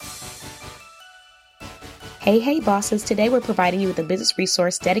Hey bosses, today we're providing you with a business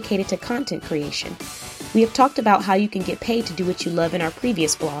resource dedicated to content creation. We have talked about how you can get paid to do what you love in our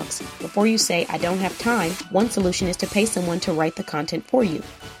previous blogs. Before you say, I don't have time, one solution is to pay someone to write the content for you.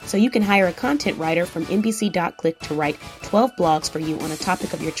 So you can hire a content writer from NBC.Click to write 12 blogs for you on a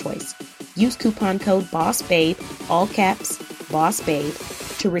topic of your choice. Use coupon code BOSSBABE, all caps,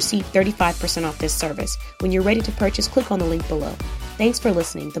 BOSSBABE, to receive 35% off this service. When you're ready to purchase, click on the link below. Thanks for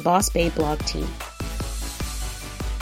listening, the Boss Babe blog team.